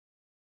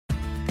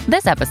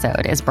This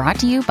episode is brought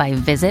to you by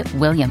Visit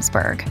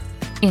Williamsburg.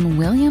 In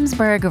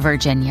Williamsburg,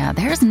 Virginia,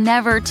 there's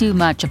never too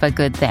much of a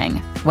good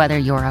thing. Whether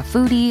you're a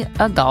foodie,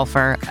 a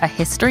golfer, a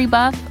history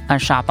buff, a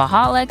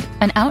shopaholic,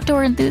 an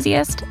outdoor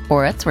enthusiast,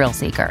 or a thrill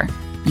seeker,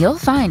 you'll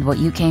find what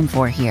you came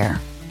for here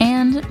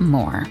and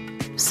more.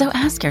 So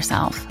ask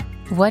yourself,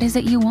 what is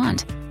it you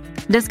want?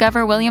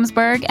 Discover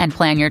Williamsburg and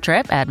plan your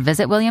trip at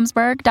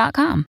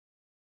visitwilliamsburg.com.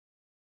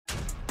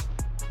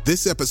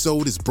 This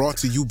episode is brought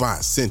to you by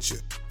Essentia.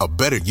 A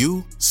better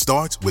you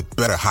starts with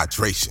better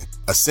hydration.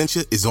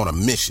 Essentia is on a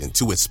mission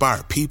to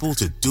inspire people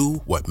to do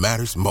what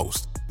matters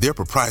most. Their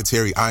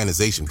proprietary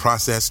ionization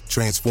process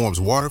transforms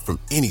water from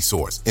any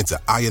source into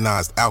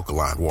ionized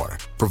alkaline water,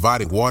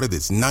 providing water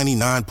that's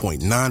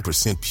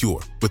 99.9% pure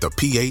with a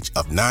pH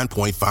of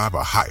 9.5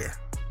 or higher.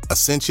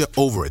 Essentia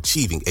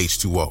Overachieving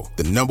H2O,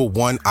 the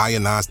 #1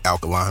 ionized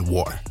alkaline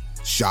water.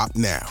 Shop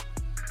now.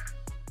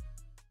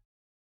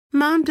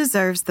 Mom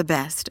deserves the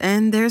best,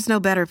 and there's no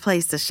better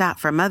place to shop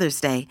for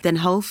Mother's Day than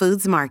Whole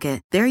Foods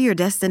Market. They're your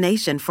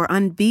destination for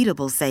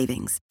unbeatable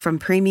savings, from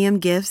premium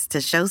gifts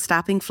to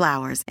show-stopping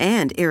flowers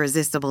and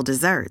irresistible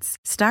desserts.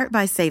 Start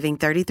by saving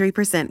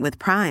 33% with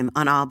Prime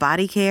on all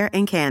body care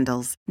and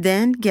candles.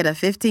 Then get a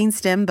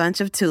 15-stem bunch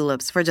of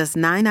tulips for just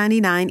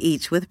 $9.99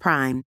 each with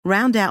Prime.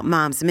 Round out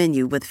Mom's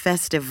menu with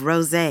festive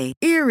rosé,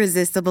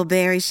 irresistible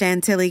berry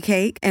chantilly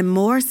cake, and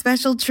more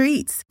special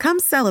treats. Come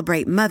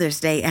celebrate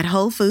Mother's Day at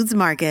Whole Foods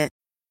Market.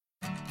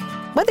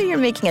 Whether you're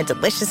making a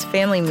delicious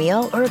family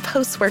meal or a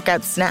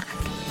post-workout snack,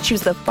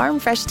 choose the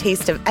farm-fresh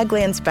taste of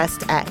Eggland's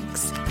Best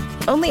Eggs.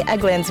 Only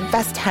Eggland's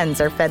best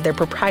hens are fed their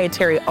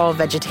proprietary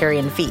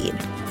all-vegetarian feed.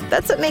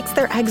 That's what makes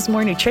their eggs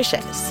more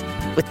nutritious.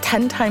 With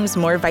 10 times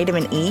more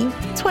vitamin E,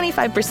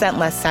 25%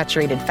 less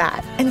saturated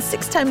fat, and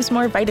 6 times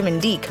more vitamin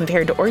D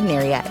compared to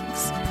ordinary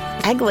eggs.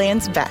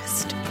 Eggland's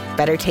Best.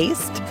 Better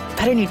taste,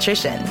 better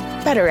nutrition,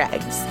 better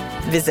eggs.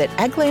 Visit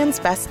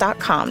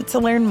egglandsbest.com to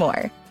learn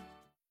more.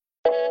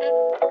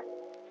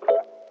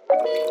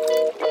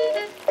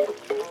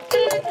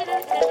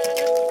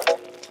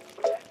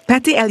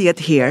 Patty Elliott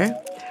here.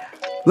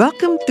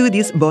 Welcome to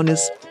this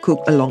bonus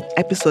cook-along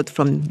episode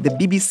from the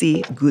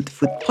BBC Good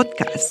Food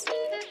Podcast.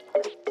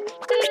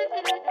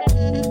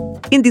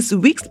 In this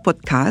week's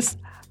podcast,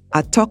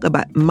 I talk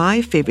about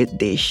my favorite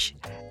dish,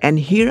 and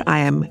here I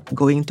am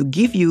going to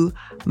give you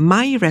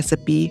my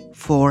recipe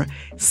for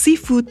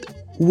seafood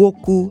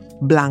woku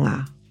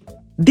belanga.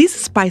 This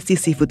spicy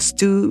seafood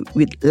stew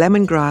with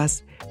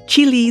lemongrass,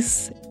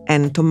 chilies,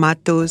 and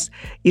tomatoes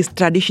is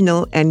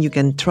traditional, and you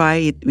can try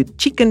it with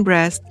chicken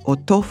breast or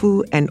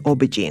tofu and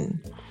aubergine.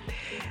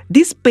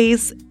 This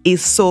paste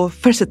is so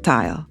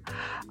versatile.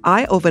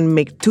 I often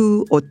make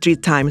 2 or 3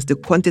 times the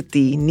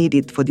quantity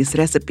needed for this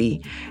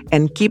recipe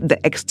and keep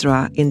the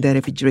extra in the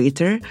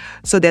refrigerator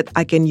so that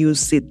I can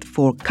use it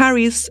for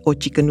curries or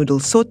chicken noodle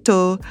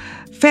soto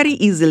very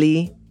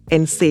easily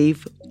and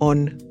save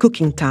on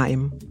cooking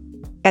time.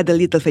 Add a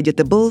little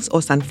vegetables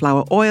or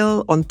sunflower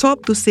oil on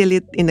top to seal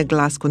it in a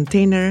glass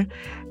container,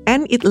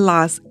 and it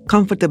lasts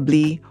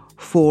comfortably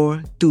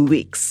for 2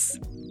 weeks.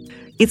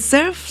 It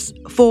serves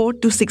 4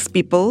 to 6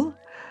 people,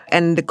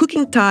 and the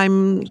cooking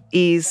time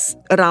is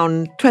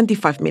around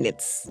 25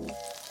 minutes.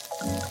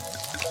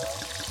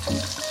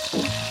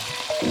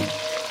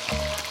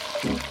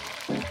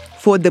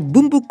 For the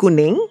bumbu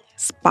kuning,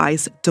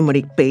 spiced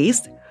turmeric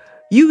paste,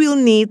 you will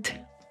need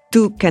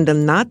 2 candle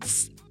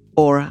nuts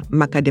or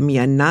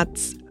macadamia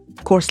nuts,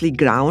 coarsely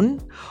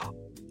ground.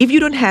 If you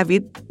don't have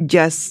it,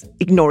 just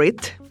ignore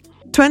it.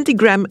 20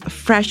 gram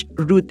fresh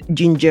root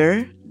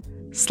ginger,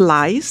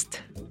 sliced.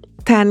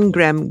 10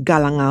 gram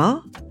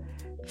galangal,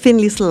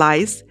 thinly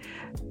sliced.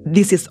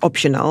 This is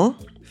optional.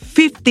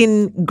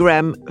 15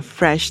 gram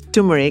fresh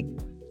turmeric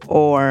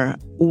or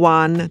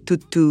 1 to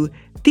 2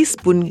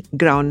 teaspoon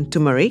ground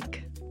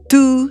turmeric.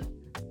 2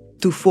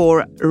 to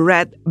 4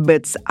 red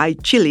bird's eye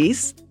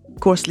chilies,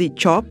 coarsely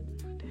chopped.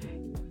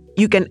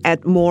 You can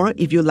add more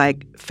if you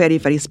like very,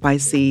 very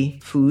spicy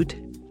food.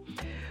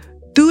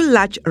 2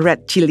 large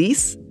red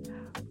chilies,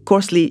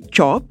 coarsely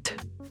chopped.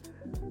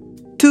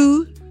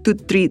 2 to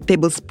 3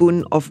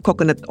 tablespoons of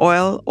coconut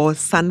oil or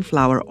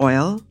sunflower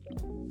oil.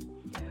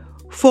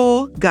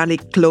 4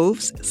 garlic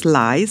cloves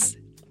sliced.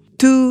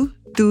 2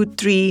 to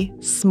 3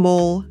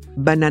 small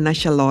banana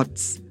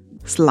shallots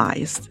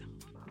sliced.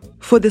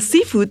 For the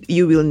seafood,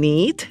 you will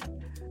need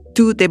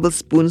 2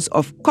 tablespoons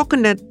of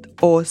coconut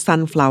or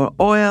sunflower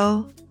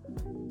oil,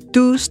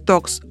 2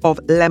 stalks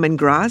of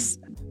lemongrass,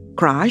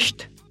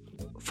 crushed,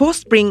 4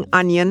 spring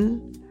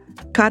onion,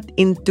 cut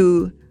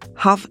into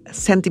 1/2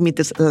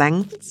 centimeters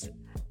lengths,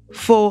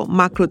 4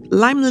 macrot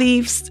lime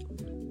leaves,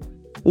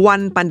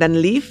 1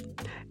 pandan leaf,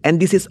 and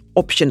this is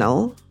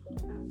optional,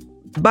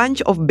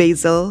 bunch of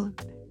basil,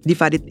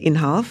 divided in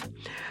half,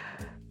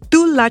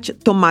 2 large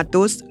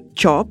tomatoes,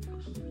 chopped,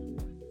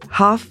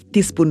 1/2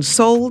 teaspoon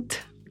salt,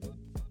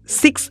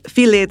 6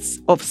 fillets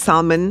of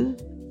salmon,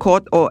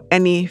 cod or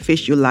any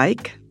fish you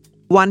like.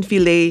 1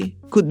 fillet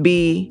could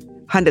be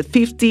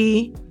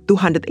 150 to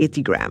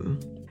 180 grams.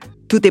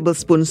 2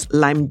 tablespoons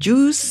lime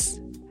juice,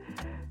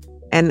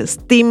 and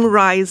steam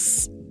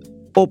rice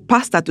or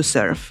pasta to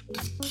serve.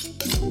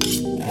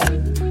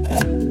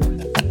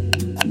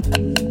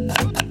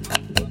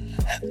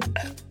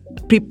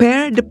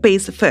 Prepare the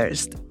paste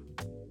first.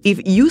 If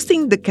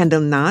using the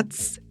candle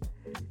nuts,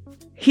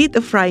 heat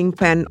a frying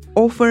pan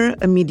over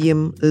a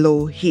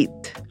medium-low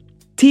heat.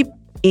 Dip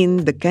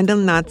in the candle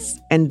nuts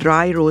and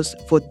dry roast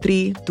for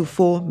 3 to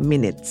 4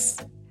 minutes.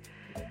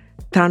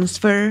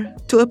 Transfer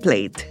to a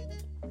plate.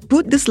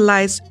 Put the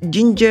sliced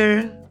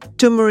ginger,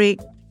 turmeric,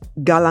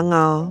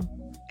 galangal,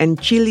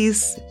 and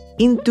chilies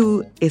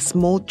into a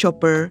small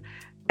chopper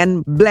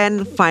and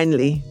blend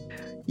finely.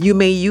 You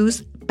may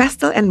use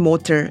pestle and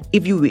mortar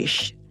if you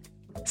wish.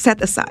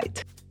 Set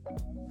aside.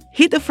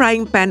 Heat a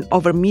frying pan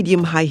over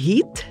medium-high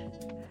heat.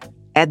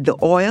 Add the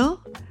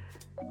oil,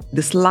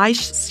 the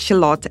sliced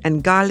shallot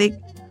and garlic.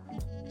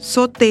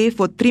 Sauté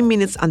for 3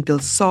 minutes until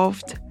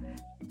soft,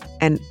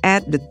 and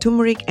add the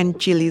turmeric and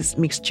chilies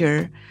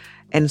mixture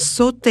and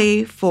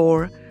sauté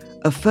for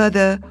a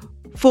further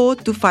 4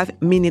 to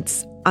 5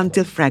 minutes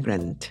until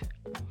fragrant.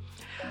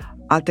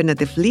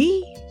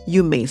 Alternatively,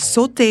 you may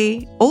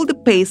sauté all the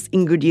paste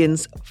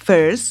ingredients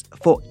first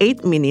for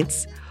 8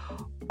 minutes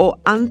or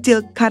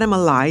until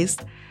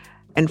caramelized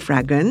and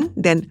fragrant,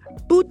 then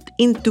put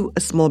into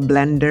a small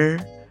blender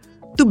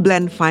to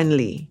blend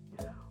finely,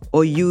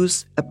 or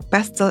use a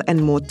pestle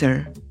and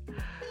mortar.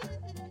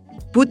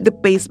 Put the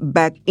paste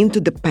back into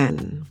the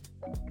pan.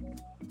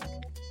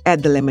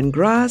 Add the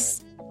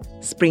lemongrass,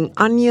 spring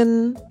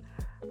onion,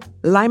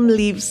 lime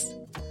leaves,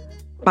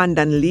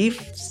 pandan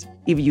leaves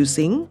if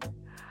using,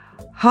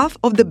 half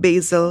of the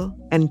basil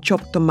and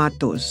chopped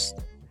tomatoes.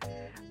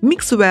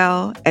 Mix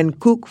well and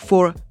cook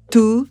for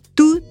 2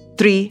 to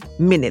 3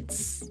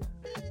 minutes.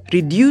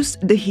 Reduce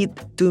the heat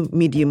to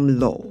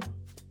medium-low.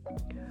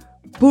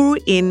 Pour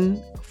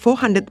in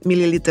 400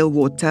 ml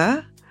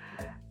water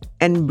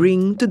and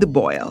bring to the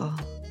boil.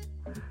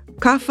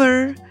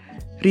 Cover,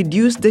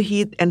 reduce the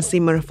heat and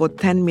simmer for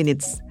 10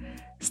 minutes,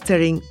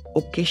 stirring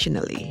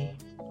occasionally.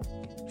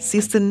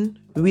 Season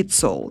with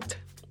salt.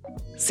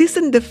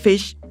 Season the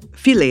fish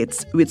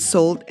fillets with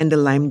salt and the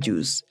lime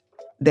juice.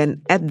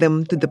 Then add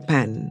them to the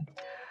pan.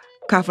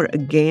 Cover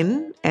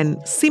again and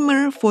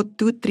simmer for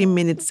 2-3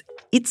 minutes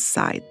each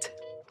side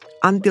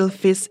until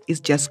fish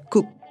is just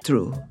cooked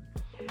through.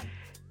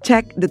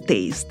 Check the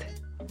taste.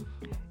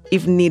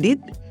 If needed,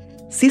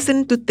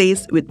 season to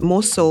taste with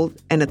more salt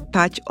and a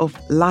touch of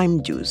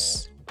lime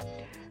juice.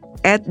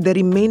 Add the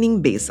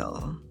remaining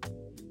basil.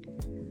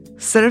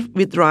 Serve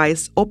with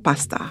rice or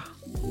pasta.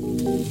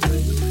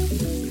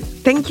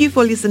 Thank you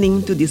for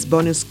listening to this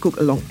bonus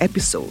cook-along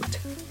episode.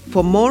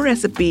 For more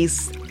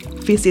recipes,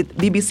 visit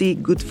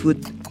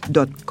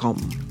bbcgoodfood.com.